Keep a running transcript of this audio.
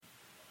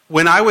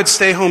When I would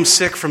stay home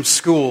sick from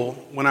school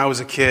when I was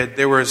a kid,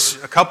 there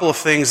was a couple of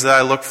things that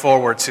I looked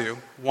forward to.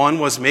 One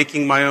was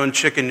making my own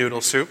chicken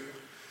noodle soup,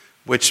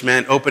 which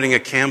meant opening a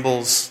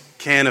Campbell's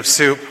can of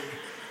soup,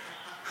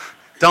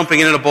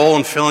 dumping it in a bowl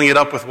and filling it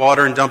up with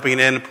water and dumping it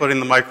in and putting it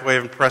in the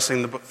microwave and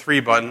pressing the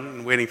 3 button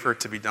and waiting for it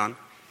to be done.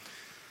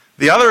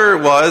 The other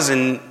was,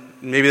 and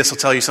maybe this will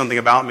tell you something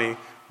about me,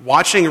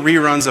 watching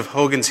reruns of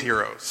Hogan's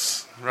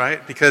Heroes,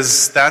 right?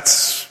 Because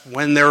that's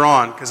when they're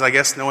on, because I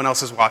guess no one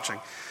else is watching.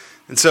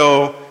 And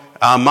so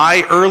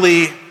my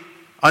early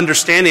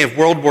understanding of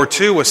World War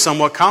II was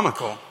somewhat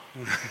comical.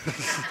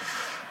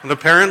 And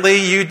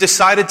apparently you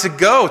decided to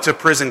go to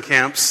prison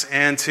camps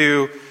and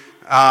to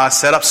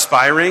set up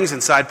spy rings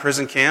inside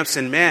prison camps.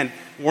 And man,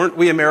 weren't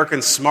we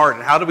Americans smart?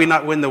 And how did we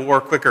not win the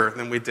war quicker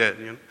than we did?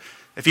 You know?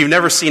 If you've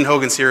never seen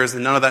Hogan's Heroes,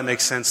 then none of that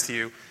makes sense to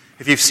you.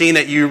 If you've seen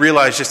it, you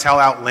realize just how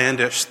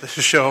outlandish the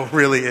show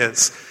really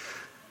is.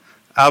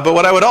 But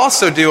what I would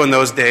also do in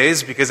those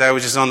days, because I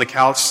was just on the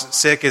couch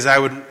sick, is I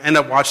would end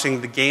up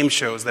watching the game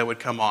shows that would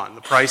come on.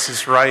 The Price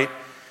is Right.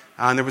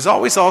 And there was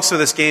always also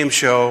this game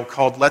show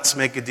called Let's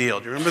Make a Deal.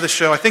 Do you remember the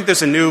show? I think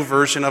there's a new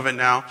version of it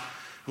now.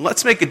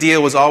 Let's Make a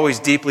Deal was always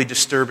deeply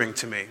disturbing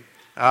to me.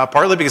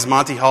 Partly because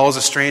Monty Hall is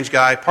a strange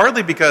guy.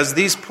 Partly because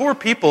these poor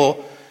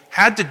people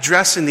had to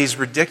dress in these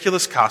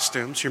ridiculous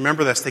costumes. You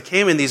remember this? They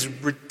came in these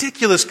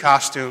ridiculous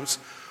costumes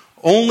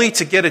only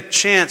to get a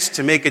chance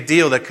to make a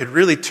deal that could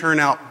really turn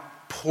out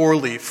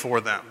poorly for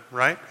them,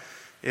 right?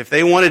 If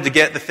they wanted to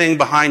get the thing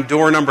behind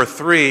door number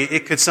 3,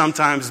 it could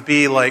sometimes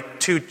be like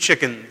 2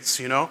 chickens,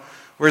 you know?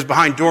 Whereas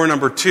behind door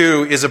number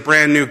 2 is a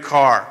brand new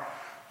car.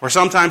 Or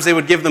sometimes they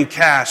would give them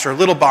cash or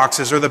little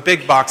boxes or the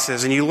big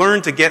boxes. And you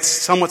learn to get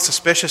somewhat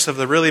suspicious of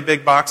the really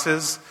big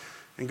boxes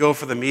and go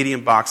for the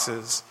medium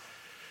boxes.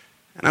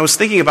 And I was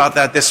thinking about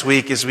that this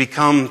week as we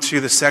come to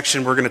the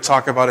section we're going to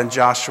talk about in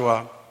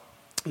Joshua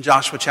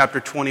chapter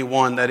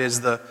 21, that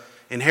is the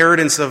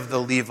inheritance of the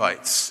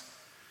Levites.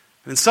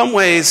 In some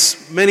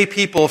ways, many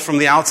people from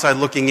the outside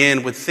looking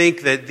in would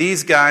think that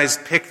these guys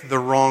picked the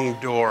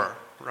wrong door,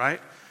 right?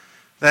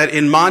 That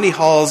in Monty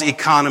Hall's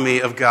economy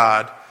of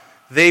God,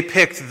 they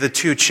picked the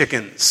 2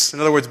 chickens. In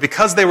other words,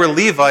 because they were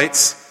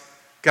Levites,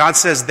 God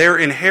says their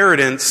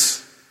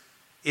inheritance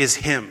is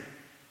Him,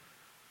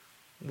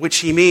 which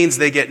He means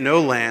they get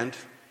no land,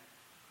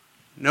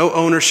 no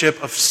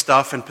ownership of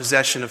stuff and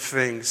possession of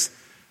things.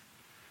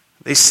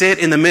 They sit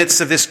in the midst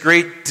of this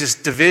great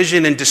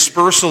division and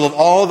dispersal of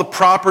all the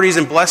properties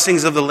and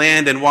blessings of the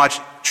land and watch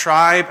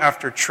tribe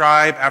after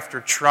tribe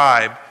after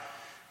tribe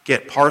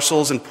get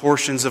parcels and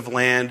portions of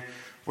land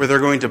where they're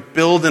going to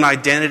build an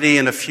identity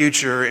and a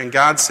future. And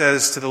God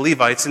says to the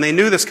Levites, and they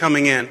knew this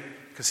coming in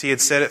because He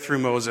had said it through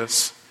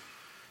Moses,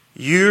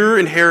 your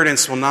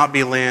inheritance will not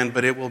be land,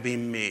 but it will be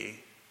me.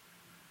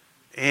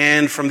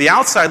 And from the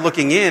outside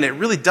looking in, it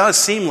really does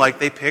seem like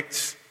they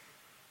picked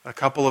a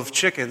couple of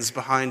chickens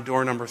behind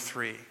door number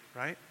 3,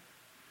 right?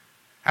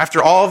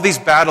 After all of these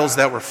battles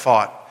that were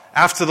fought,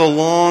 after the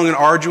long and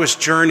arduous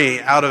journey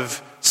out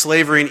of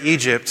slavery in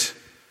Egypt,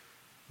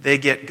 they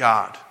get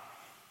God.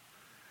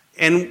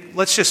 And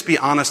let's just be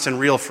honest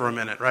and real for a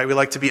minute, right? We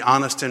like to be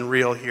honest and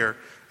real here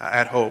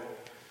at Hope.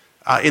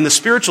 In the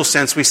spiritual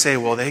sense, we say,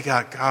 well, they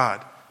got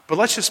God. But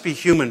let's just be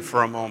human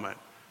for a moment,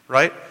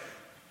 right?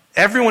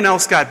 Everyone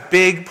else got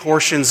big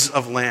portions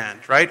of land,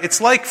 right? It's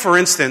like, for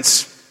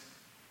instance,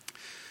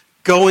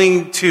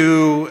 going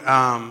to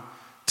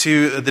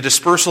the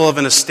dispersal of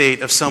an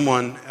estate of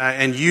someone,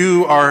 and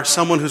you are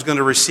someone who's going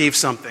to receive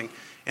something.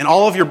 And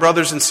all of your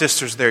brothers and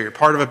sisters there, you're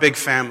part of a big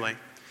family.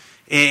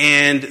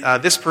 And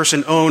this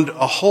person owned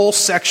a whole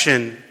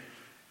section,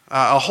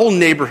 a whole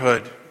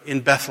neighborhood in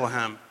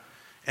Bethlehem.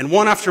 And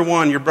one after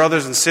one, your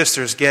brothers and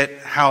sisters get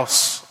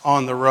house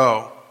on the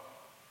row.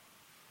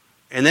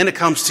 And then it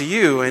comes to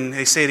you, and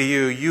they say to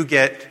you, you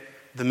get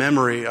the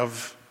memory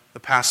of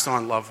the passed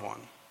on loved one,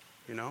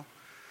 you know?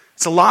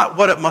 It's a lot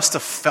what it must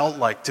have felt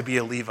like to be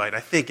a Levite, I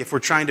think, if we're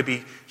trying to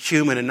be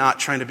human and not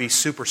trying to be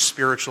super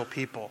spiritual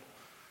people.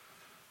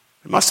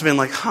 It must have been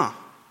like,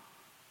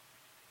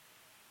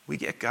 we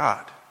get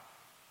God.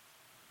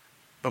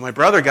 But my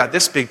brother got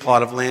this big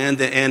plot of land,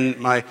 and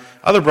my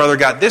other brother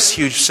got this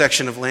huge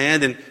section of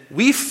land, and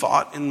we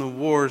fought in the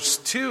wars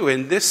too,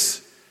 and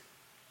this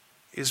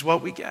is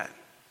what we get.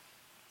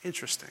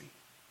 Interesting.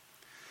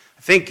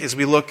 I think as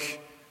we look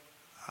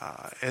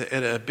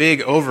at a big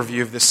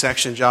overview of this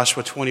section,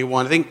 Joshua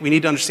 21, I think we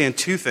need to understand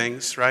 2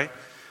 things, right?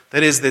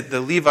 That is that the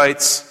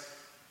Levites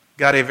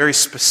got a very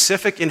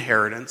specific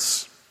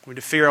inheritance. We need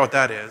to figure out what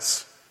that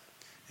is.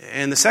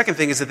 And the second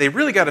thing is that they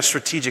really got a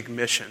strategic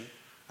mission.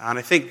 And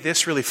I think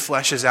this really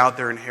fleshes out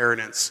their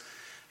inheritance.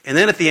 And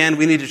then at the end,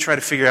 we need to try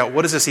to figure out,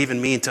 what does this even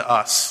mean to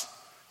us,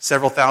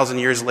 several thousand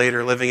years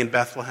later, living in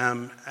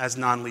Bethlehem as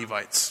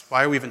non-Levites?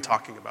 Why are we even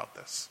talking about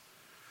this?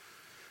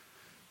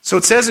 So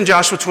it says in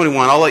Joshua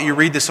 21, I'll let you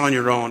read this on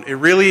your own. It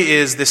really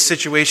is this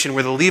situation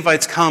where the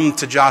Levites come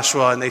to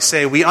Joshua and they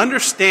say, we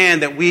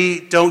understand that we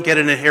don't get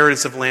an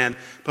inheritance of land,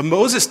 but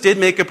Moses did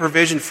make a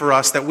provision for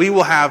us that we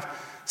will have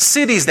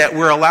cities that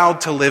we're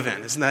allowed to live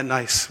in. Isn't that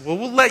nice? Well,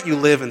 we'll let you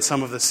live in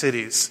some of the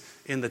cities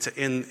in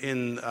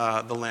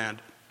the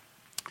land.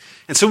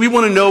 And so we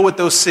want to know what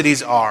those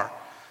cities are.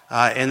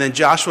 And then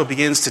Joshua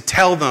begins to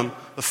tell them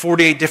the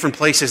 48 different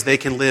places they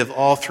can live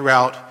all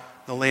throughout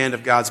the land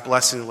of God's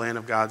blessing, the land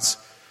of God's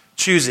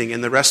choosing.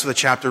 And the rest of the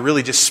chapter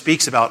really just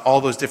speaks about all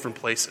those different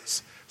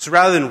places. So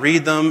rather than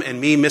read them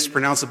and me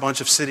mispronounce a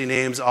bunch of city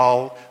names,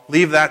 I'll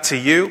leave that to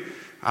you.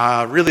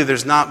 Really,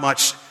 there's not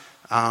much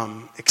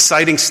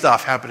exciting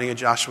stuff happening in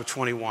Joshua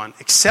 21,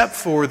 except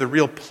for the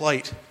real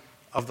plight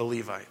of the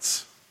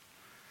Levites.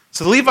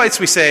 So the Levites,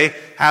 we say,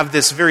 have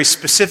this very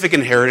specific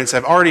inheritance.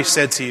 I've already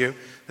said to you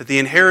that the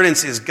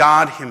inheritance is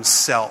God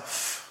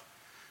himself.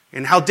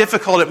 And how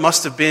difficult it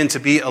must have been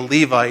to be a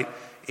Levite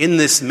in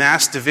this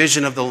mass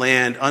division of the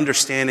land,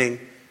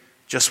 understanding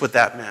just what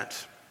that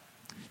meant.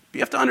 But you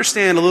have to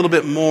understand a little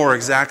bit more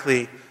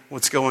exactly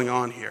what's going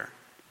on here.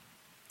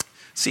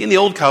 See, in the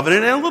Old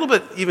Covenant, and a little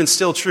bit even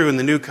still true in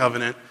the New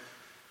Covenant,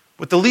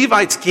 what the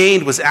Levites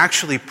gained was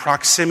actually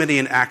proximity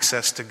and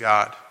access to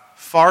God,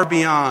 far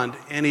beyond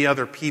any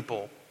other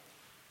people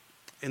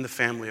in the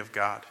family of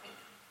God.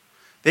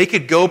 They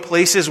could go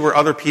places where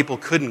other people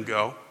couldn't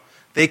go.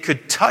 They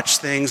could touch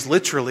things,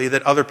 literally,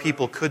 that other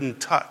people couldn't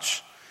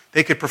touch.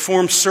 They could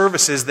perform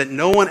services that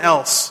no one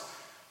else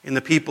in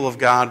the people of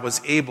God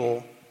was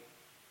able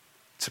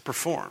to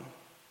perform.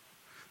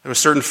 There was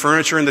certain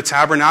furniture in the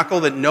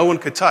tabernacle that no one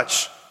could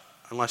touch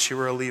unless you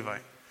were a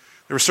Levite.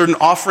 There were certain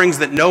offerings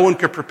that no one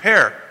could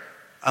prepare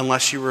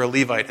unless you were a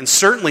Levite. And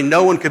certainly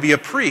no one could be a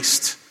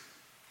priest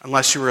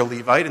unless you were a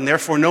Levite. And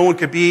therefore no one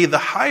could be the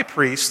high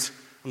priest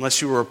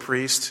unless you were a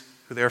priest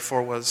who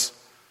therefore was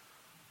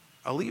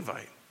a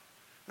Levite.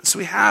 And so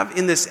we have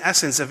in this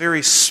essence a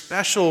very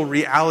special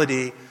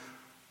reality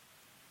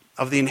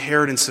of the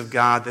inheritance of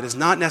God that is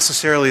not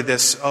necessarily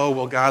this, oh,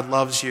 well, God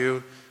loves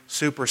you,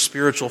 super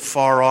spiritual,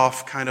 far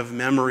off kind of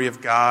memory of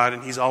God,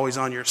 and he's always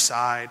on your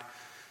side.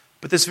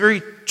 But this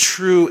very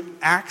true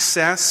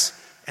access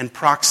and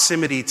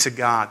proximity to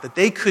God, that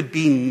they could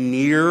be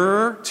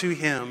nearer to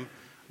him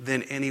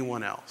than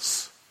anyone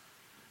else,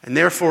 and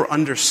therefore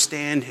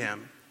understand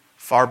him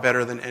far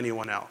better than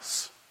anyone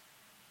else.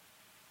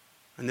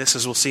 And this,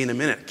 as we'll see in a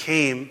minute,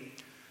 came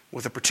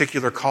with a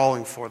particular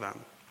calling for them.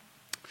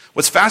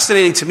 What's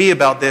fascinating to me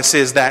about this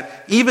is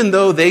that even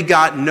though they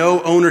got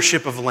no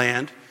ownership of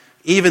land,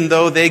 even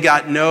though they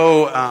got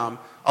no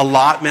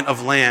allotment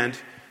of land,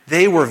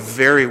 they were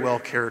very well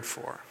cared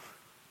for.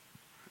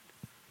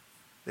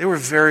 They were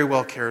very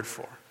well cared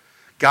for.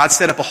 God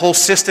set up a whole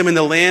system in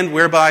the land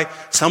whereby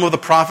some of the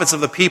prophets of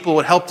the people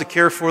would help to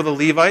care for the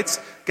Levites.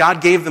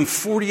 God gave them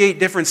 48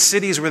 different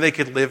cities where they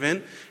could live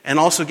in, and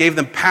also gave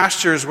them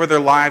pastures where their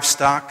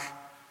livestock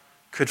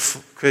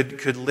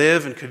could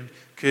live and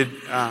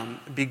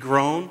could be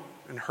grown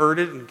and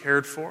herded and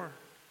cared for.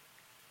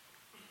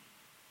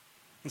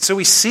 And so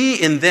we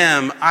see in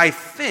them, I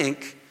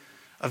think,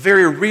 a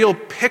very real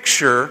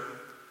picture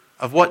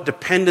of what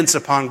dependence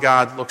upon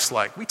God looks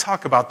like. We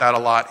talk about that a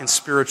lot in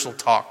spiritual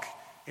talk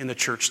in the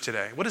church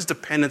today. What does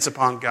dependence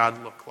upon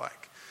God look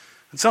like?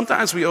 And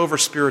sometimes we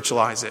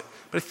over-spiritualize it.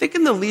 But I think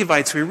in the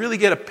Levites, we really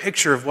get a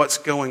picture of what's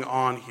going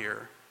on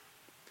here.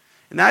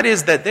 And that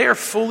is that they are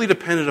fully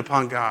dependent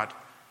upon God.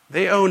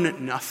 They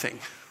own nothing,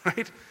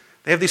 right?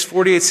 They have these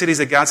 48 cities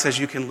that God says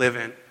you can live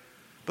in.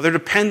 But they're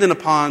dependent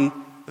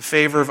upon the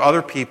favor of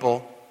other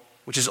people,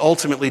 which is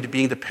ultimately to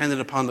being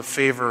dependent upon the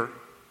favor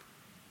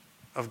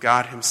of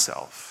God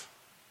himself.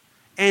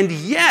 And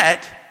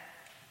yet,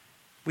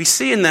 we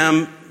see in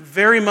them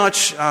very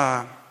much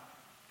a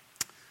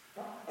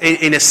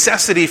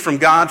necessity from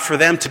God for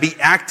them to be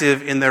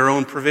active in their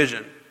own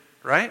provision,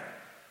 right?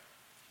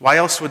 Why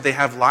else would they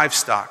have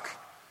livestock?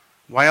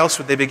 Why else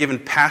would they be given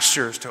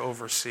pastures to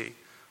oversee?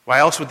 Why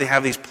else would they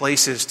have these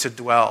places to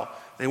dwell?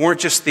 They weren't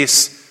just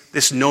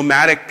this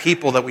nomadic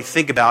people that we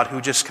think about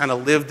who just kind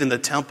of lived in the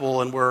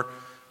temple and were,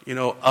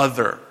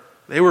 other.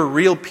 They were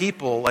real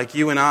people like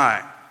you and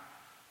I.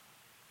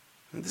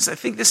 And I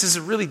think this is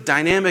a really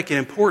dynamic and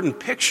important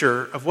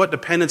picture of what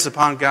dependence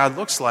upon God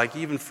looks like,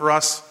 even for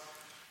us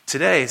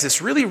today. It's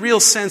this really real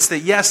sense that,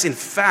 yes, in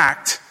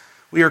fact,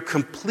 we are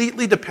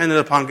completely dependent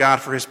upon God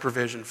for his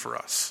provision for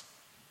us.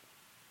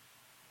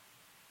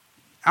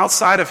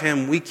 Outside of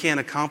him, we can't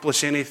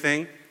accomplish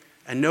anything,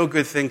 and no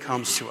good thing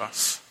comes to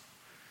us.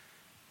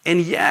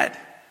 And yet,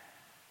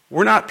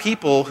 we're not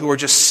people who are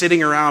just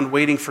sitting around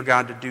waiting for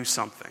God to do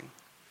something.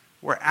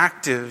 We're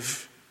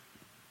active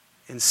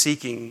in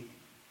seeking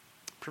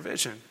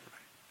provision.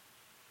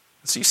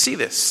 So you see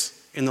this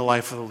in the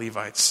life of the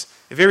Levites.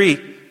 A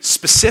very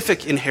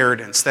specific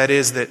inheritance. That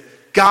is that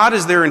God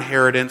is their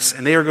inheritance,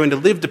 and they are going to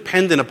live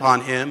dependent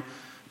upon him,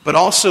 but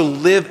also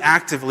live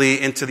actively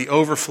into the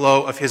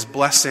overflow of his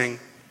blessing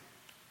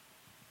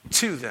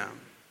to them.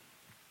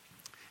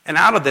 And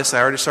out of this,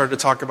 I already started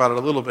to talk about it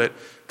a little bit,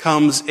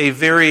 comes a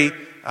very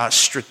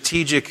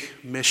strategic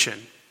mission.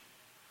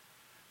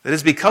 That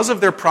is, because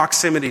of their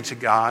proximity to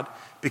God,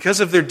 because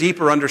of their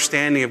deeper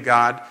understanding of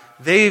God,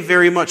 they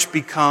very much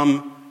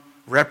become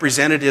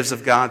representatives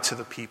of God to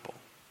the people.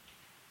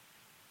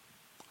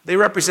 They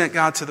represent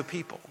God to the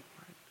people.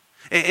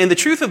 And the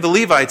truth of the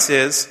Levites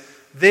is,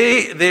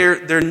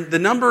 the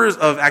numbers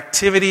of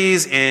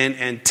activities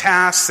and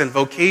tasks and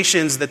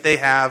vocations that they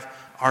have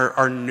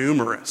are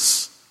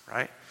numerous,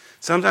 right?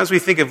 Sometimes we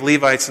think of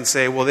Levites and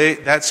say, well,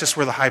 that's just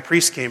where the high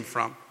priest came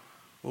from.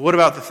 Well, what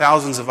about the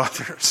thousands of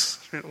others?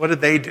 What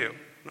did they do?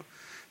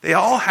 They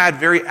all had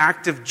very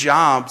active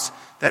jobs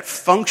that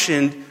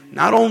functioned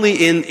not only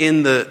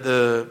in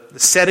the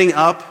setting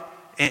up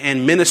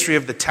and ministry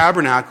of the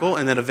tabernacle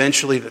and then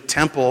eventually the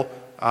temple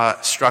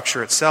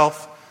structure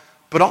itself,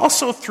 but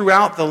also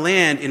throughout the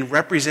land in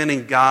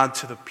representing God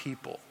to the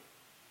people.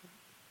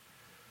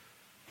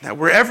 That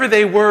wherever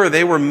they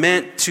were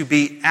meant to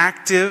be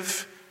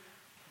active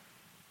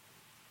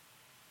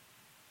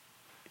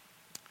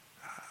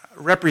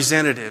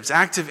representatives,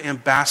 active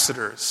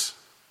ambassadors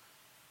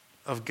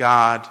of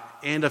God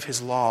and of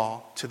His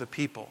law to the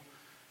people.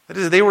 That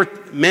is, they were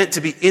meant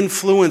to be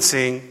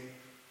influencing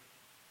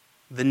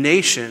the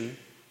nation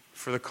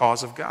for the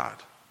cause of God.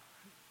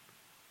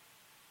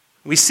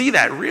 We see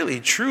that really,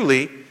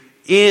 truly,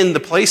 in the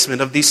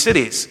placement of these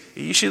cities.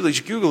 You should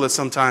Google it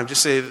sometime.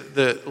 Just say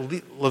the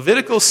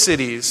Levitical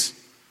cities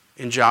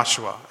in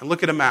Joshua and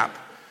look at a map.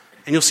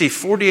 And you'll see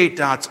 48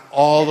 dots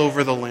all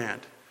over the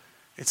land.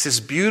 It's this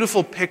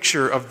beautiful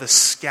picture of the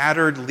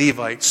scattered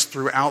Levites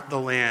throughout the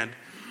land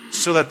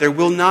so that there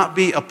will not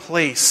be a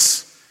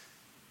place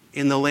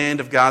in the land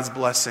of God's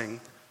blessing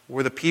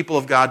where the people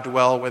of God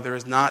dwell where there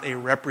is not a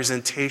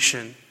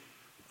representation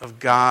of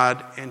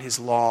God and His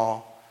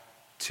law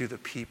to the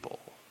people.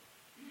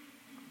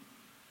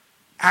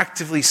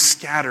 Actively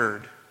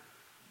scattered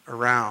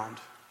around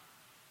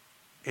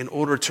in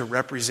order to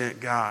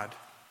represent God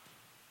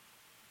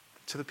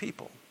to the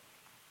people.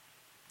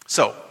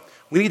 So,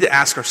 we need to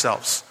ask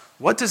ourselves,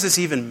 what does this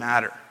even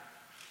matter?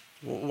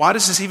 Why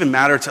does this even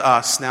matter to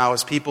us now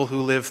as people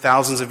who live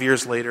thousands of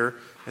years later,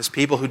 as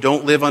people who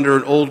don't live under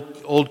an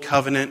old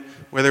covenant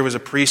where there was a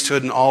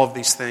priesthood and all of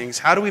these things?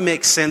 How do we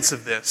make sense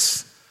of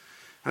this?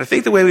 And I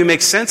think the way we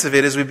make sense of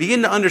it is we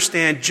begin to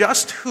understand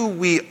just who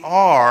we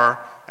are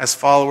as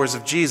followers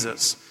of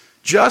Jesus,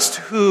 just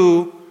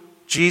who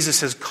Jesus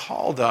has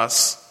called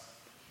us,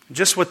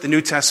 just what the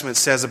New Testament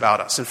says about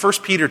us. In 1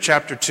 Peter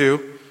chapter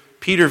 2,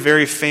 Peter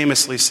very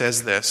famously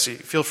says this.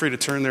 Feel free to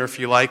turn there if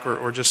you like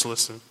or just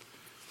listen.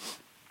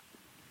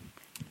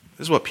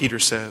 This is what Peter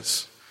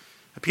says.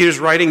 Peter's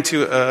writing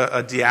to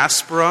a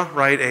diaspora,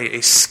 right?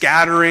 A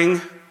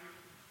scattering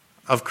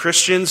of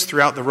Christians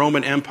throughout the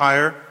Roman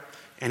Empire.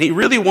 And he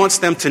really wants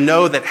them to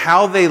know that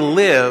how they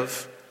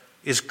live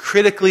is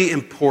critically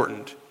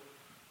important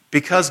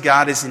because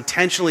God is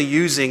intentionally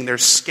using their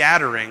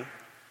scattering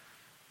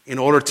in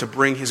order to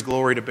bring His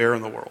glory to bear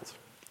in the world.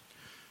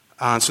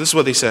 So this is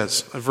what he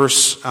says,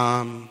 verse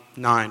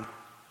 9.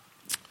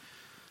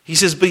 He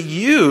says, "But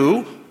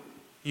you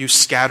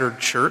scattered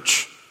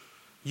church,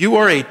 you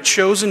are a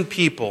chosen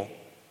people,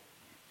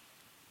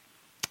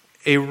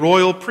 a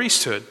royal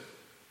priesthood,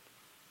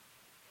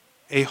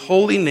 a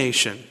holy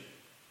nation,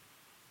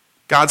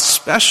 God's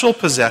special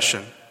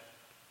possession,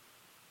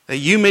 that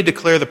you may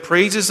declare the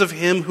praises of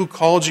Him who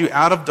called you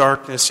out of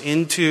darkness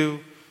into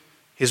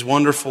His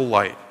wonderful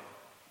light.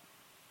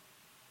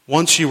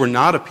 Once you were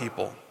not a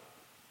people,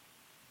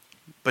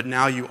 but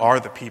now you are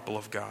the people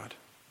of God.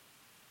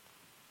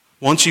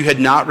 Once you had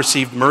not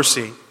received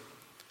mercy,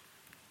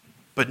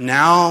 but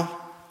now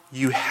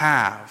you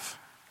have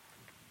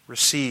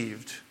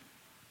received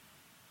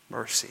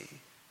mercy."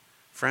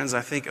 Friends,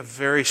 I think a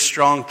very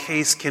strong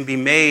case can be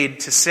made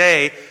to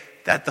say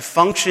that the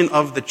function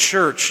of the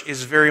church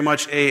is very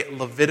much a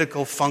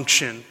Levitical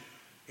function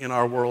in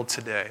our world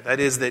today. That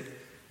is that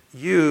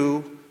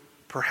you,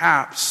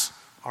 perhaps,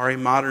 are a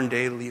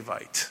modern-day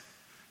Levite.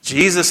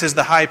 Jesus is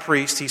the high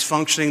priest. He's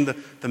functioning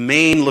the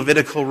main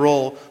Levitical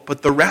role.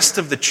 But the rest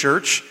of the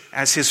church,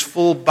 as His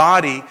full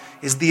body,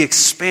 is the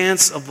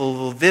expanse of the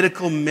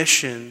Levitical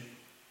mission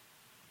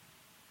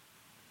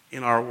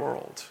in our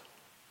world.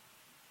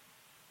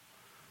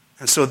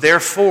 And so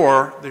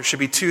therefore, there should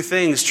be two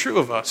things true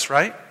of us,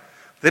 right?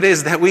 That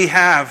is that we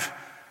have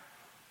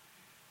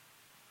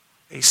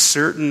a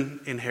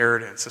certain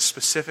inheritance, a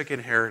specific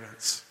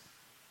inheritance.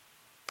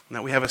 And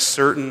that we have a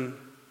certain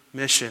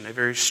mission, a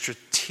very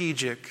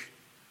strategic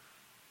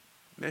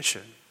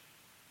mission.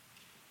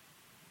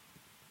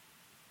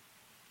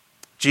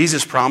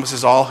 Jesus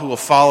promises all who will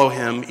follow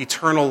Him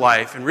eternal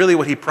life. And really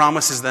what He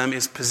promises them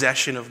is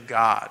possession of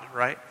God,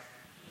 right?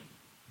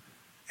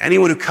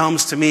 Anyone who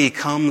comes to me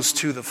comes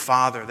to the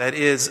Father. That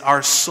is,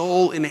 our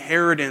sole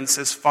inheritance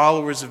as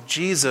followers of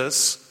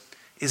Jesus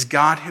is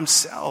God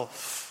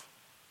Himself.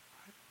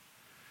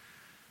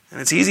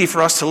 And it's easy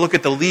for us to look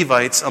at the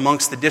Levites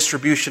amongst the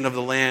distribution of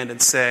the land and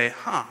say,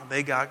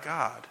 they got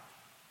God.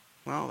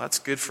 Well, that's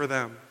good for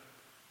them.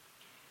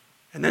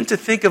 And then to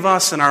think of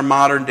us in our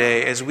modern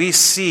day as we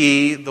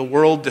see the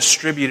world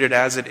distributed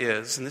as it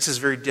is, and this is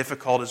very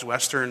difficult as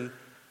Western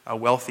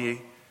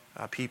wealthy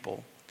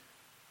people,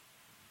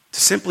 to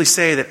simply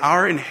say that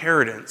our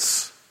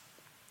inheritance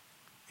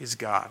is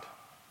God.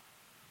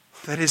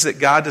 That is that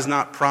God does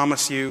not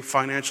promise you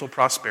financial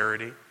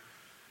prosperity.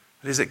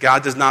 That is that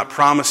God does not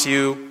promise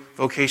you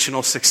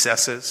vocational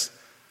successes.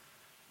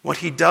 What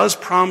he does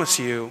promise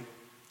you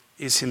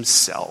is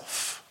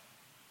himself.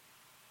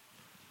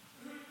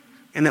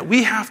 And that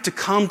we have to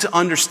come to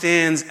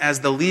understand, as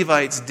the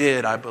Levites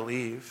did, I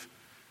believe,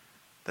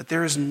 that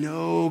there is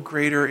no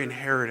greater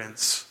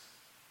inheritance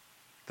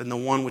than the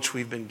one which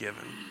we've been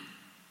given.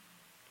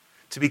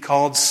 To be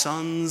called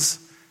sons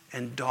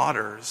and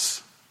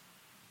daughters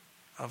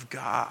of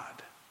God.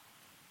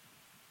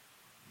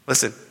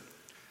 Listen,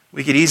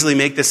 we could easily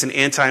make this an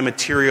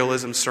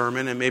anti-materialism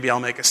sermon, and maybe I'll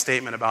make a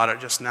statement about it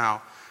just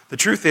now. The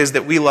truth is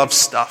that we love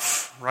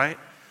stuff, right?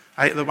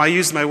 I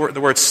use the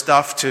word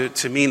stuff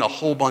to mean a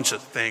whole bunch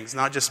of things,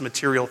 not just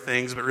material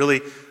things, but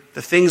really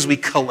the things we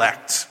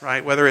collect,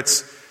 right? Whether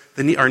it's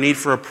our need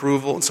for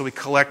approval, and so we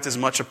collect as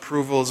much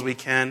approval as we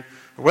can,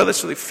 or whether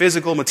it's really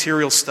physical,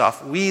 material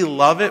stuff. We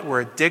love it.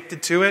 We're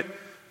addicted to it.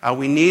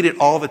 We need it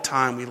all the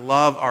time. We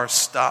love our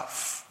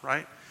stuff,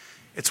 right?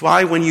 It's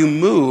why when you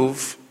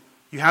move,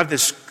 you have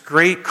this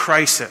great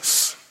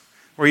crisis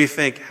where you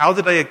think, how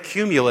did I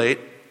accumulate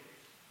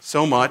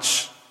so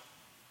much?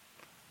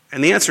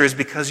 And the answer is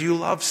because you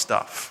love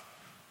stuff.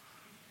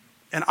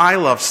 And I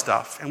love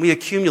stuff. And we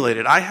accumulate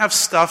it. I have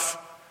stuff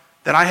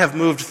that I have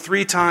moved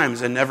 3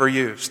 times and never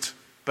used.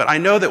 But I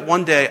know that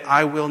one day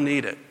I will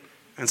need it.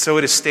 And so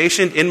it is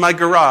stationed in my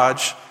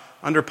garage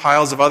under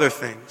piles of other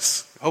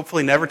things.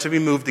 Hopefully never to be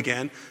moved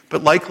again,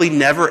 but likely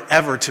never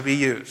ever to be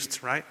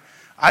used, right?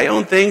 I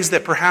own things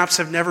that perhaps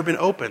have never been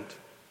opened,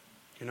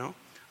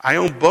 I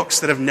own books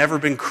that have never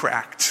been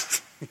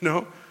cracked,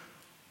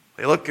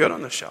 They look good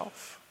on the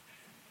shelf.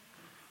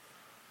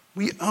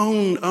 We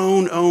own.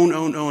 And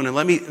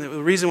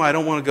the reason why I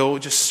don't want to go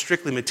just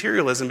strictly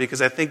materialism,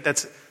 because I think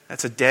that's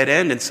a dead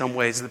end in some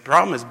ways. The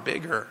problem is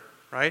bigger,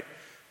 right?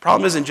 The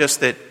problem isn't just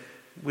that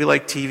we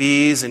like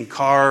TVs and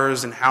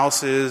cars and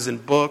houses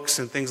and books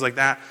and things like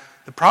that.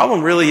 The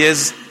problem really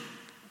is,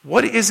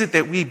 what is it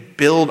that we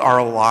build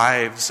our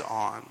lives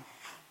on?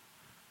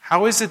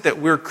 How is it that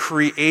we're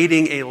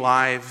creating a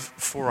life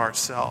for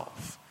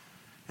ourselves?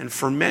 And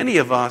for many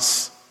of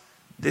us,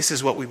 this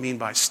is what we mean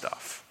by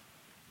stuff.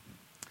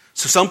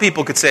 So some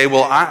people could say,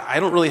 well, I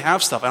don't really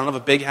have stuff. I don't have a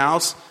big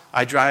house.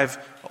 I drive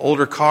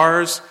older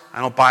cars. I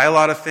don't buy a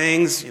lot of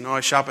things. I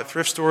shop at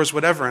thrift stores,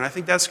 whatever. And I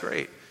think that's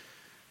great.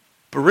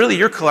 But really,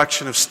 your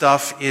collection of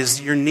stuff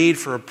is your need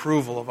for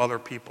approval of other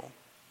people,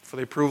 for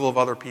the approval of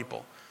other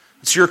people.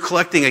 So you're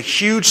collecting a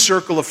huge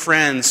circle of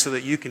friends so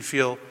that you can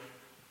feel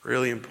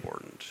really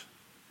important.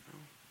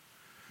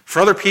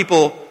 For other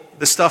people,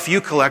 the stuff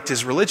you collect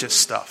is religious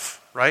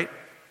stuff, right?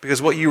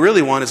 Because what you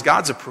really want is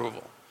God's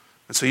approval.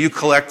 And so you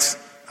collect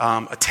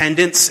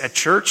attendance at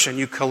church, and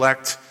you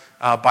collect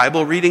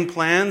Bible reading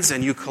plans,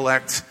 and you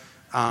collect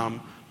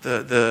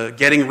the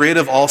getting rid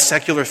of all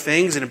secular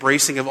things and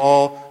embracing of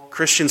all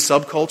Christian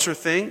subculture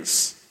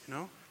things.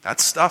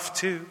 That's stuff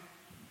too.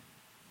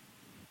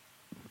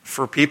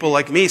 For people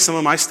like me, some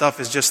of my stuff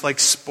is just like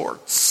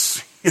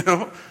sports,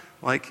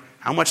 like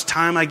how much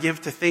time I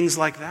give to things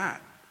like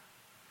that.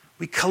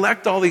 We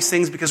collect all these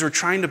things because we're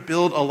trying to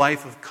build a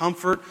life of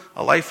comfort,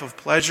 a life of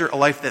pleasure, a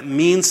life that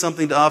means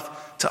something to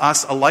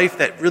us, a life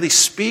that really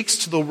speaks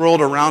to the world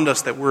around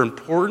us that we're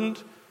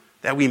important,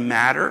 that we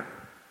matter.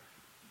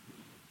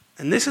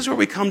 And this is where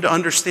we come to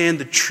understand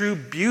the true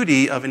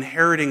beauty of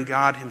inheriting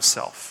God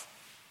himself.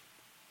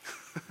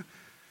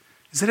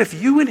 Is that if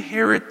you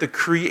inherit the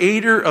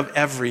creator of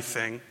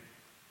everything,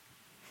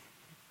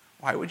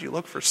 why would you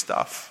look for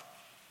stuff?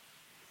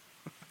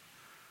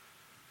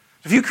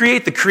 If you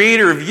create the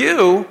creator of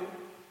you,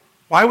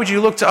 why would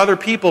you look to other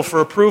people for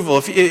approval?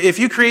 If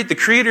you create the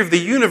creator of the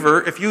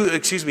universe, if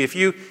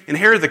you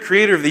inherit the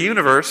creator of the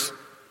universe,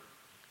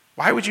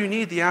 why would you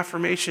need the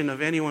affirmation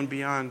of anyone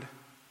beyond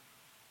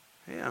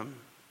him?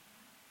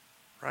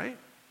 Right?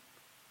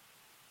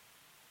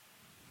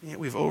 Yet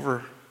we've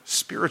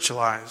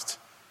over-spiritualized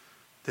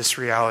this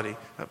reality.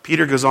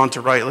 Peter goes on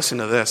to write, listen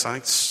to this. I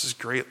think this is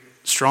great,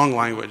 strong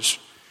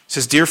language. It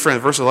says, dear friend,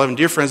 verse 11,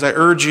 dear friends, I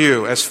urge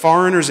you, as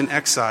foreigners and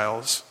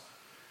exiles,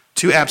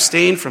 to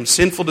abstain from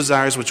sinful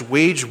desires which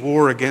wage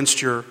war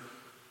against your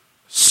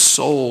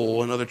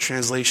soul. Another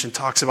translation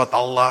talks about the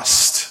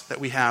lust that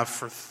we have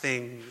for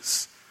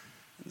things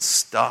and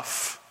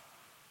stuff.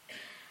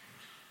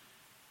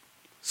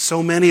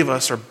 So many of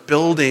us are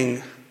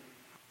building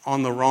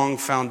on the wrong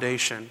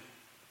foundation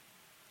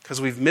because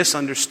we've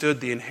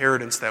misunderstood the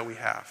inheritance that we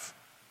have.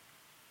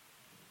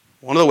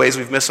 One of the ways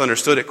we've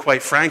misunderstood it,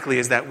 quite frankly,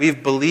 is that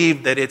we've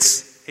believed that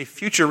it's a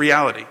future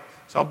reality.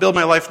 So I'll build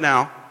my life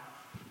now,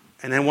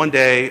 and then one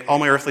day all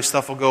my earthly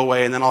stuff will go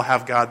away, and then I'll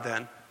have God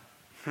then.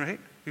 Right?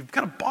 We've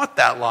kind of bought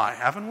that lie,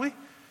 haven't we?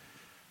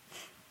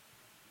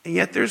 And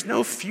yet there's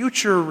no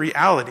future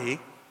reality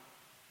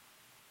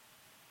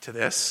to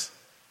this.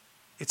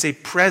 It's a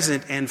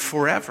present and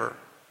forever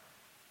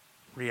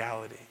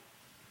reality.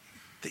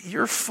 That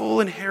your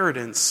full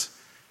inheritance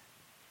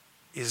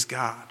is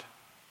God.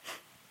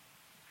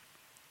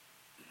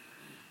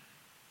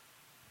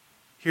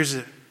 Here's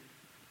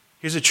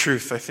Here's a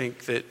truth I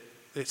think that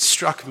it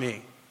struck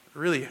me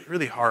really,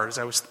 really hard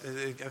I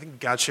think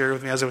God shared it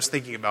with me as I was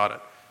thinking about it.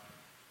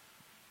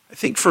 I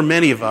think for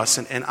many of us,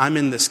 and I'm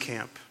in this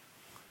camp,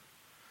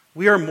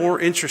 we are more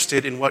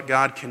interested in what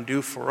God can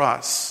do for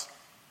us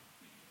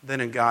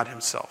than in God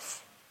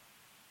himself.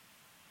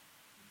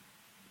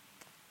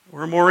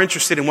 We're more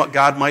interested in what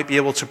God might be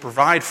able to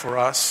provide for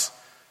us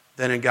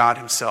than in God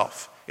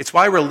himself. It's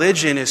why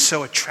religion is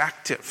so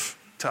attractive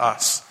to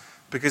us,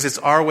 because it's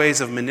our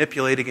ways of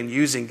manipulating and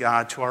using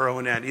God to our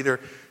own end, either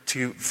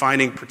to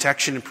finding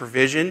protection and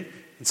provision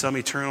in some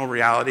eternal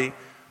reality,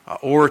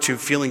 or to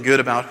feeling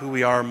good about who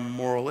we are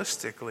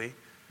moralistically.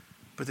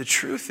 But the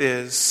truth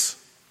is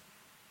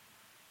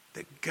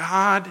that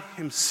God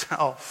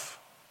himself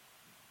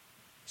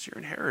is your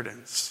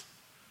inheritance.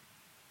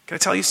 Can I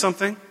tell you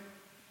something?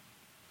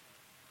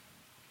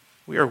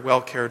 We are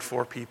well cared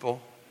for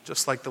people,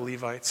 just like the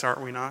Levites,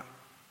 aren't we not?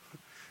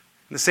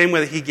 In the same way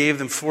that he gave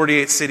them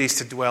 48 cities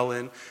to dwell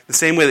in, the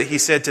same way that he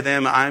said to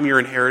them, I'm your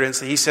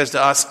inheritance, and he says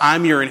to us,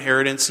 I'm your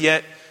inheritance,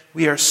 yet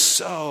we are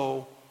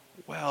so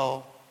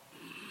well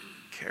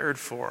cared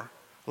for.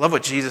 I love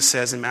what Jesus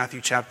says in Matthew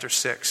chapter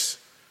 6.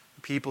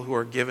 People who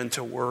are given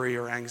to worry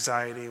or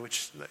anxiety,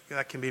 which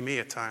that can be me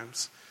at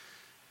times.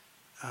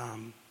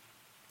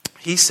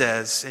 He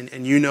says,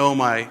 and you know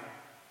my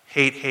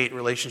hate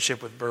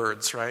relationship with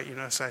birds, right? You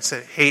know, so I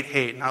said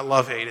hate, not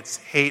love-hate. It's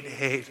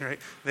hate, right?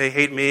 They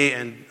hate me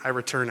and I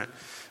return it.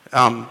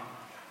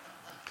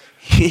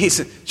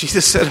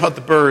 Jesus said about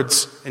the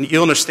birds, and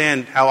you'll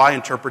understand how I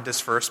interpret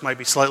this verse, might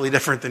be slightly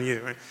different than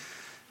you. Right?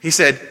 He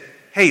said,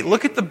 hey,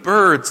 look at the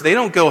birds. They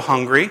don't go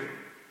hungry.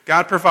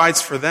 God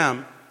provides for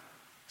them.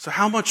 So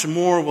how much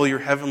more will your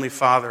heavenly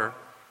Father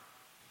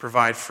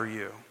provide for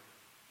you?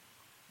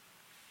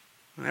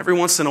 And every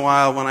once in a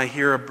while when I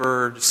hear a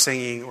bird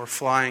singing or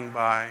flying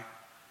by,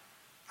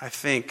 I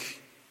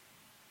think,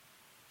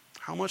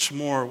 how much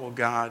more will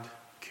God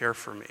care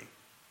for me?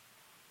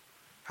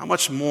 How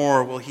much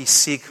more will he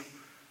seek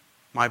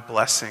my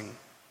blessing,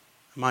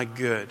 my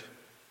good?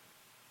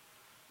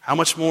 How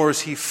much more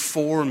is he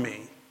for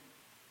me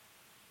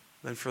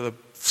than for the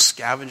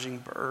scavenging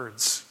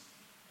birds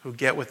who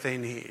get what they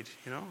need,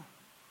 you know?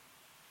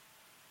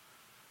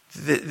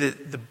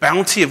 The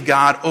bounty of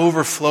God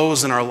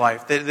overflows in our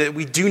life. That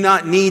we do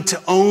not need to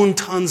own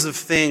tons of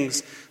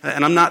things.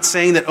 And I'm not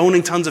saying that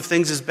owning tons of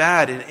things is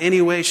bad in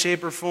any way,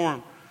 shape, or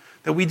form.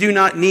 That we do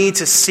not need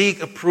to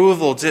seek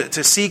approval,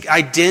 to seek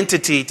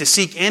identity, to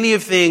seek any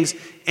of things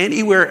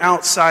anywhere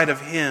outside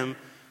of him,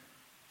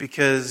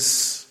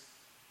 because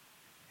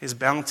his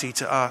bounty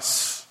to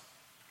us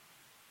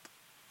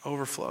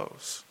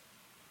overflows.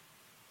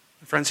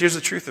 Friends, here's the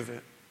truth of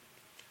it.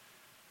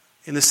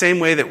 In the same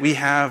way that we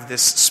have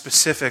this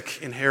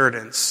specific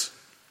inheritance,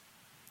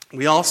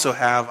 we also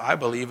have, I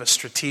believe, a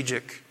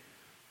strategic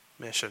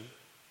mission.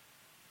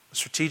 A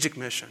strategic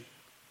mission.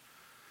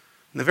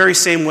 In the very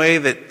same way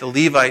that the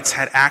Levites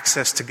had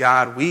access to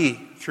God, we,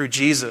 through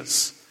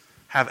Jesus,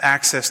 have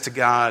access to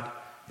God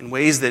in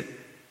ways that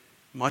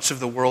much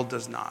of the world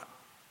does not.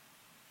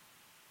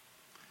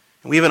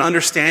 And we have an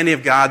understanding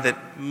of God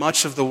that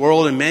much of the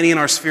world and many in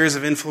our spheres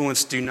of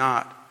influence do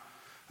not.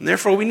 And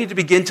therefore, we need to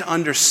begin to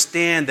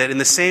understand that in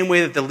the same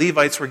way that the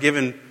Levites were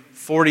given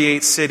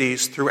 48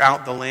 cities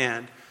throughout the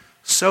land,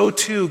 so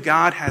too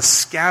God has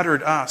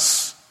scattered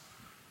us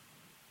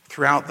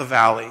throughout the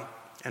valley,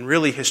 and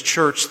really his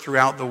church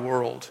throughout the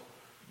world,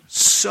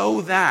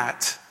 so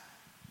that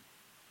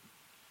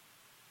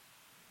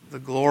the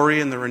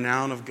glory and the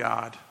renown of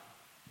God,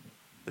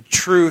 the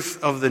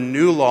truth of the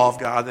new law of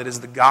God, that is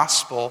the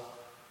gospel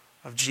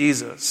of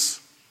Jesus,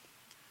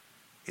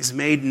 is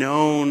made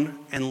known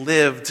and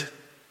lived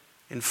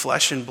in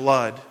flesh and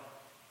blood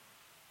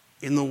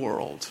in the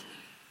world.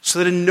 So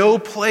that in no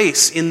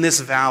place in this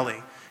valley,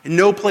 in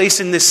no place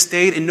in this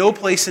state, in no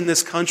place in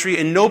this country,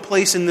 in no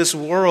place in this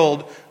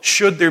world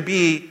should there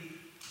be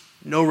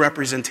no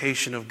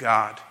representation of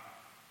God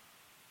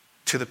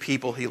to the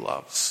people he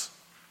loves,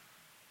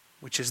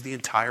 which is the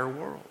entire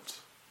world.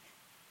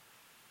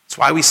 It's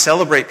why we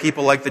celebrate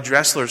people like the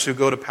Dresslers who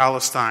go to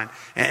Palestine,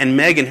 and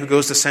Megan who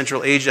goes to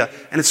Central Asia.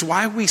 And it's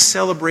why we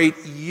celebrate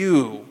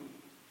you,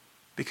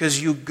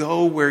 because you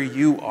go where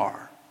you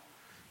are,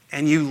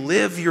 and you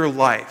live your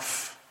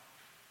life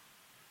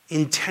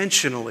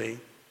intentionally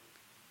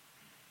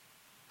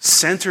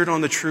centered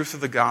on the truth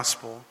of the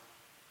gospel,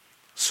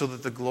 so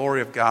that the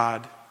glory of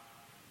God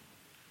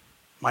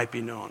might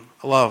be known.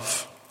 I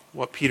love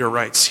what Peter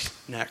writes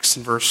next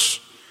in verse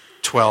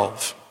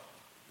 12.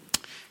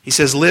 He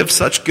says, live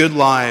such good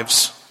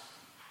lives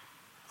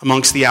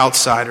amongst the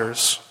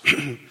outsiders,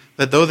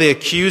 that though they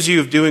accuse you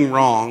of doing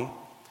wrong,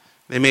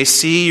 they may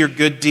see your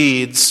good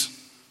deeds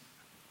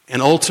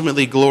and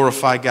ultimately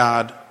glorify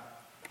God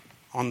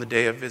on the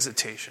day of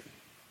visitation.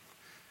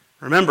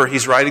 Remember,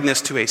 he's writing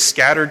this to a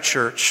scattered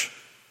church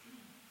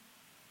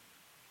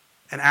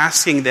and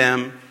asking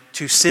them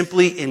to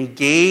simply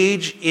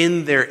engage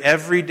in their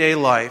everyday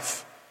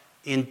life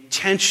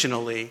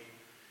intentionally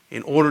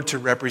in order to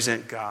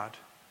represent God.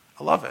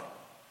 I love it.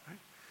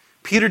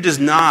 Peter does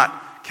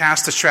not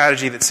cast a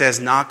strategy that says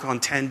knock on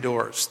 10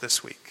 doors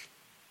this week.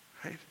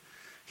 Right?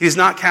 He does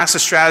not cast a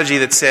strategy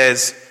that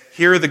says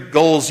here are the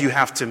goals you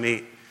have to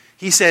meet.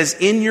 He says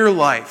in your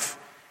life,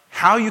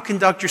 how you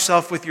conduct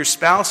yourself with your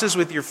spouses,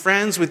 with your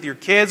friends, with your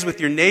kids, with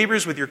your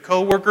neighbors, with your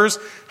coworkers,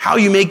 how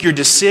you make your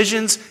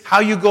decisions, how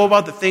you go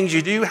about the things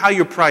you do, how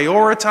you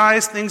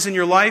prioritize things in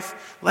your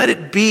life. Let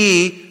it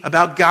be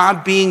about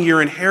God being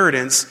your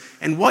inheritance.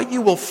 And what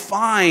you will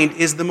find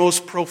is the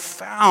most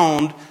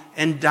profound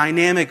and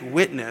dynamic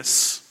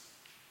witness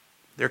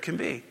there can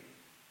be.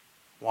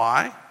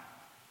 Why?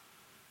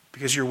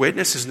 Because your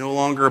witness is no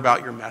longer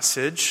about your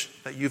message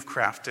that you've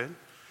crafted.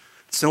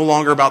 It's no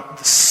longer about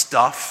the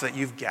stuff that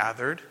you've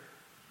gathered,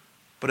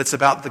 but it's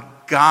about the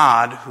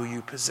God who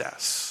you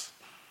possess.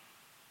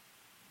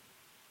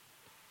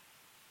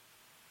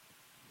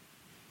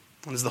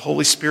 And as the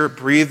Holy Spirit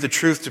breathed the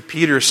truth to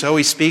Peter, so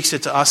he speaks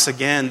it to us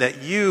again,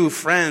 that you,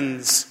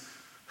 friends,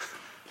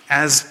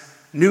 as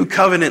New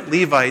Covenant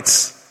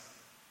Levites,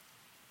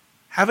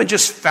 haven't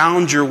just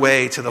found your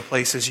way to the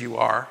places you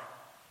are.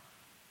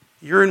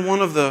 You're in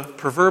one of the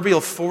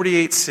proverbial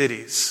 48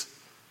 cities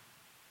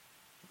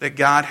that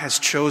God has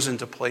chosen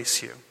to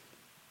place you.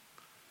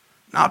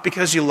 Not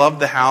because you love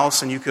the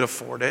house and you could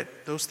afford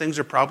it. Those things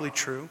are probably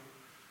true.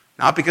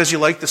 Not because you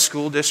like the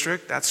school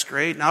district. That's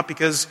great. Not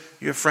because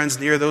you have friends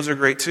near. Those are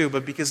great too.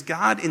 But because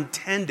God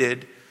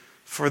intended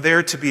for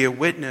there to be a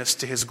witness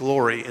to His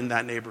glory in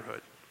that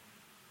neighborhood.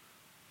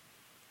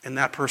 And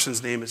that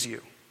person's name is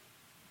you.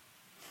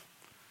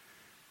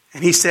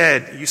 And He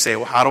said, you say,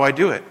 well, how do I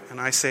do it? And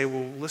I say,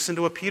 well, listen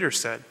to what Peter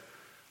said.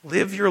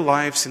 Live your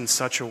lives in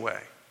such a way.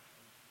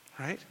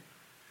 Right?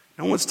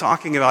 No one's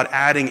talking about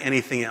adding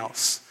anything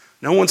else.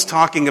 No one's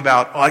talking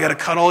about, I got to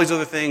cut all these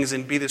other things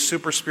and be this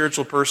super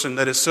spiritual person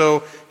that is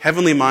so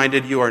heavenly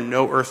minded you are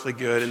no earthly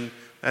good. And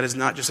that is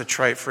not just a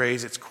trite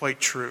phrase, it's quite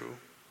true,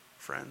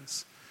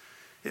 friends.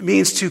 It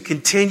means to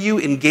continue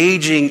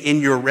engaging in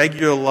your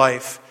regular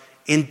life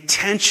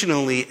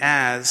intentionally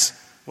as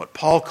what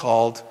Paul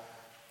called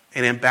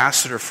an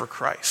ambassador for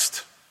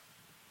Christ.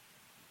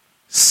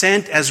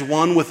 Sent as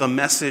one with a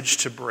message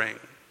to bring.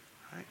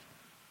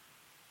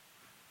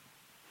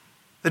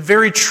 That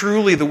very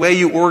truly the way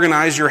you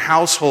organize your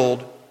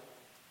household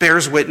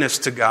bears witness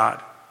to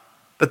God.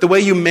 That the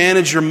way you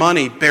manage your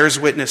money bears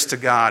witness to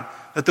God.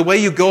 That the way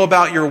you go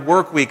about your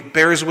work week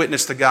bears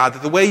witness to God.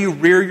 That the way you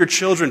rear your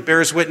children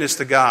bears witness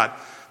to God.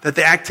 That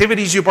the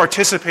activities you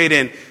participate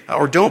in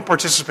or don't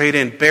participate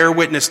in bear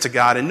witness to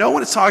God. And no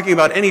one is talking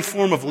about any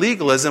form of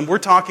legalism. We're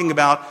talking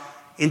about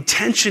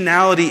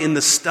intentionality in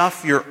the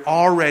stuff you're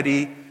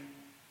already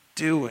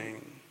doing.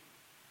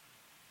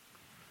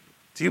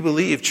 Do you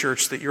believe,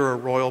 church, that you're a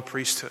royal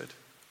priesthood?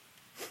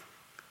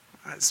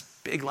 That's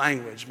big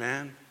language,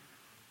 man.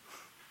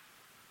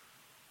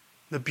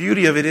 The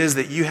beauty of it is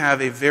that you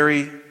have a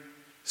very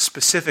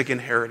specific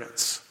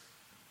inheritance.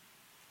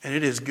 And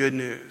it is good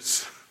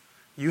news.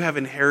 You have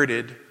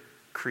inherited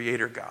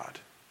Creator God.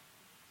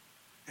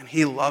 And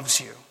He loves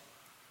you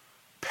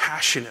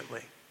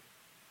passionately.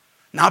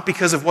 Not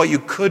because of what you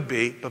could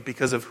be, but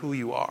because of who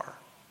you are.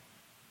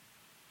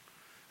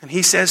 And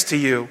He says to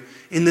you,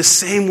 in the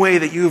same way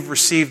that you have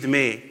received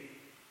me,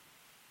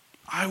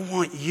 I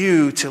want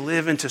you to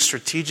live into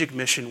strategic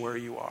mission where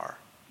you are.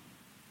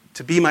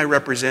 To be my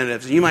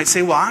representatives. And you might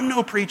say, well, I'm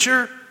no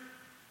preacher.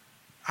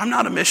 I'm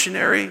not a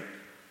missionary.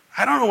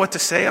 I don't know what to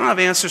say. I don't have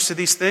answers to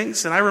these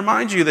things. And I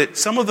remind you that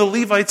some of the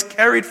Levites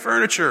carried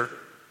furniture,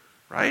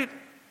 right?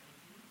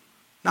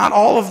 Not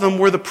all of them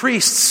were the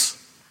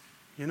priests,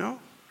 you know?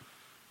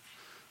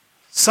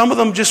 Some of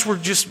them just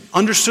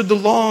understood the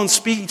law and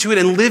speaking to it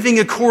and living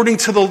according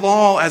to the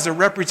law as a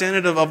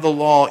representative of the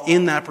law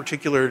in that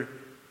particular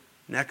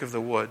neck of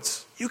the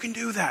woods. You can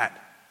do that.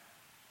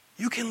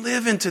 You can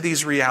live into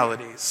these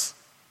realities.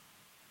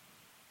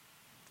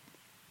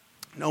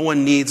 No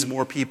one needs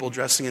more people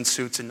dressing in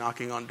suits and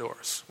knocking on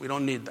doors. We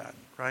don't need that,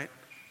 right?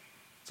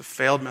 It's a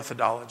failed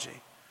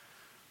methodology.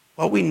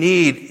 What we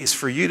need is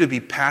for you to be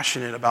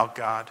passionate about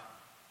God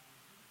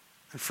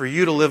and for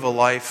you to live a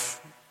life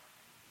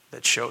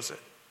that shows it.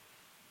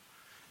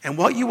 And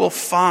what you will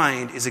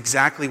find is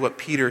exactly what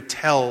Peter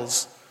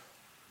tells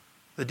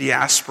the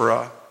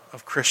diaspora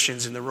of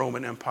Christians in the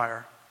Roman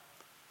Empire.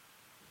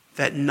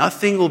 That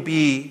nothing will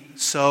be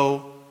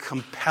so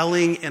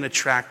compelling and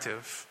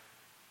attractive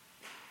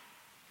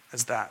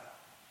as that.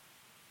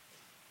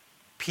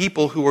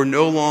 People who are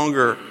no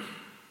longer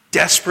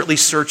desperately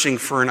searching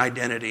for an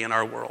identity in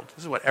our world.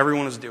 This is what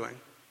everyone is doing.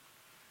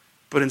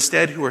 But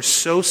instead who are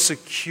so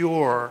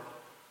secure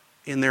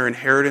in their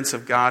inheritance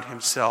of God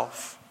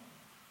Himself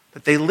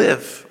that they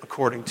live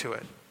according to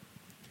it.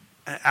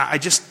 I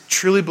just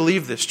truly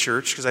believe this,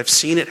 church, because I've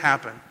seen it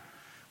happen.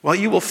 What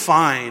you will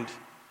find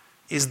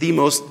is the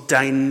most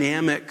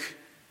dynamic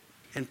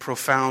and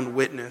profound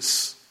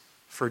witness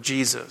for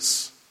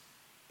Jesus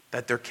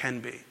that there can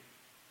be.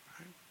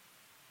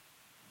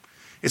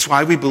 It's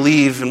why we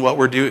believe in what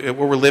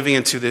we're living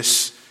into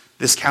this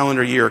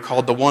calendar year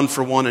called the One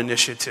for One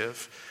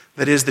Initiative.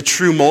 that is the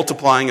true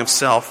multiplying of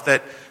self,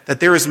 that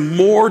there is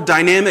more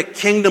dynamic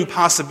kingdom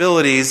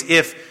possibilities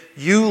if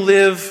you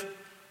live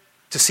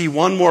to see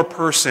one more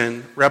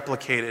person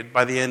replicated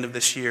by the end of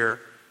this year,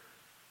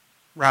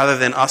 rather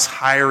than us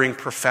hiring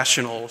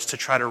professionals to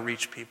try to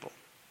reach people.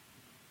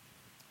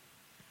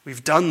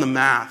 We've done the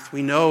math.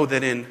 We know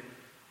that in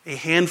a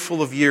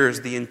handful of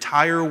years, the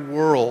entire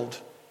world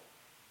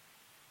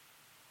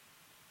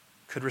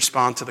could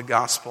respond to the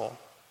gospel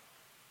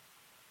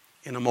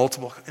in a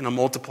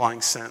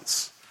multiplying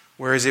sense,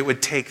 whereas it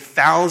would take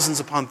thousands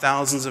upon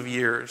thousands of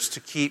years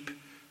to keep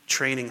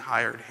training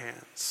hired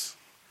hands.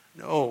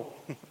 No,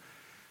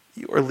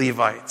 you are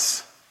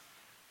Levites.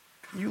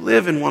 You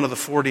live in one of the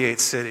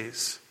 48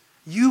 cities.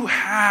 You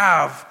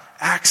have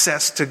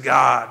access to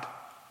God.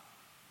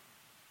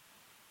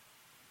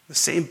 The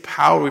same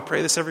power, we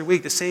pray this every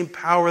week, the same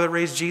power that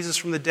raised Jesus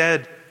from the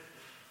dead,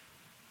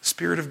 the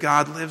Spirit of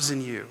God lives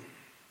in you.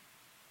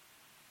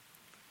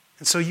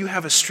 And so you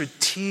have a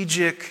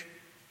strategic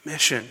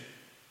mission.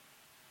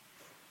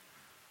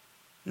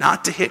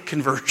 Not to hit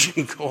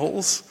conversion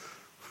goals,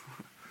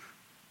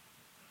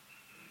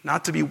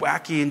 not to be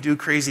wacky and do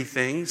crazy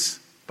things,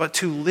 but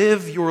to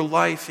live your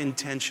life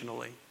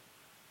intentionally,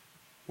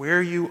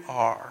 where you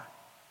are,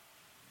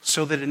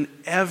 so that in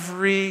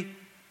every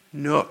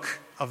nook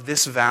of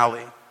this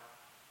valley,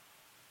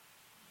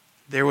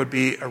 there would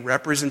be a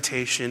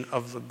representation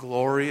of the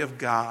glory of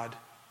God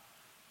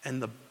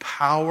and the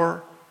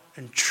power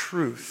and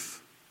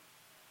truth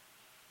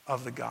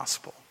of the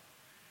gospel.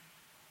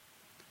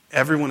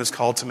 Everyone is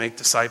called to make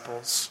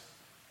disciples.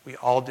 We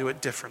all do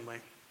it differently.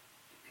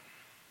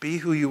 Be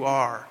who you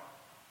are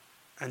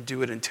and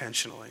do it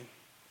intentionally.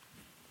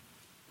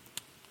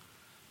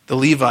 The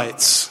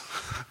Levites,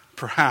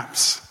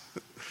 perhaps,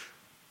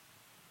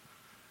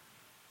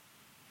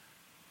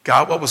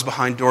 got what was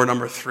behind door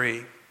number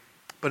 3.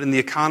 But in the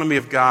economy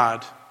of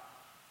God,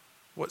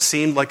 what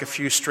seemed like a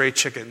few stray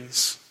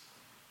chickens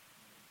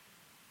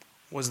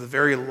was the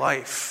very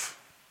life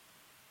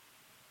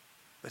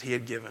that he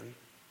had given.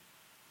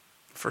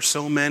 For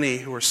so many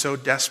who are so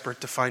desperate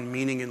to find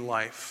meaning in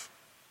life,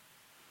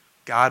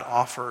 God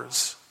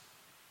offers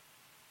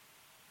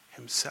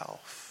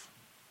himself.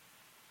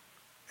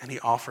 And he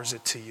offers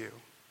it to you.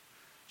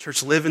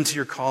 Church, live into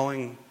your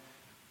calling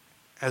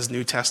as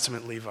New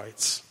Testament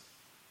Levites,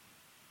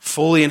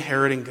 fully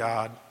inheriting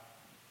God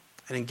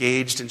and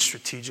engaged in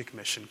strategic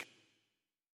mission.